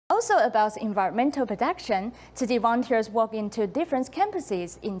Also about environmental protection, Tzu Chi volunteers walk into different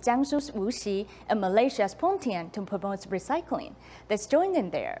campuses in Jiangsu's Wuxi and Malaysia's Pontian to promote recycling. Let's join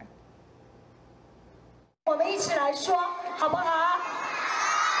them there.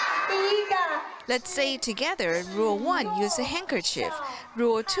 Let's say together, Rule 1, use a handkerchief.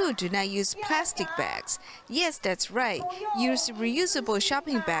 Rule 2, do not use plastic bags. Yes, that's right. Use reusable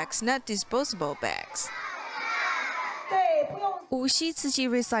shopping bags, not disposable bags. Wuxi Tzu Chi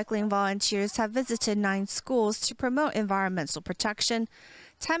recycling volunteers have visited 9 schools to promote environmental protection.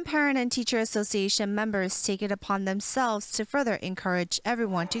 10 parent and teacher association members take it upon themselves to further encourage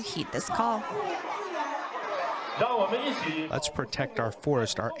everyone to heed this call. Let's protect our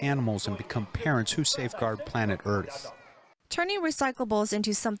forest, our animals, and become parents who safeguard planet Earth. Turning recyclables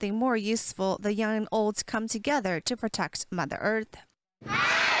into something more useful, the young and old come together to protect Mother Earth.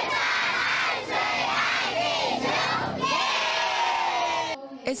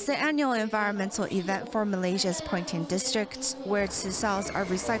 It's the annual environmental event for Malaysia's Pontian district, where Tzu are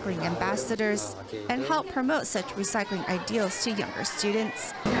recycling ambassadors and help promote such recycling ideals to younger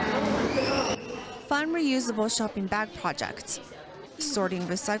students. Fun reusable shopping bag projects, sorting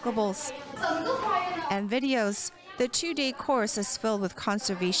recyclables, and videos. The 2-day course is filled with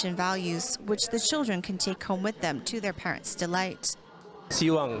conservation values, which the children can take home with them to their parents' delight.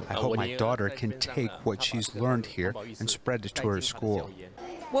 I hope my daughter can take what she's learned here and spread it to her school.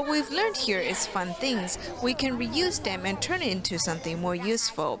 What we've learned here is fun things. We can reuse them and turn it into something more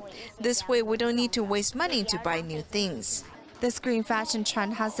useful. This way, we don't need to waste money to buy new things. This green fashion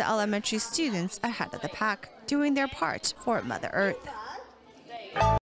trend has the elementary students ahead of the pack, doing their part for Mother Earth.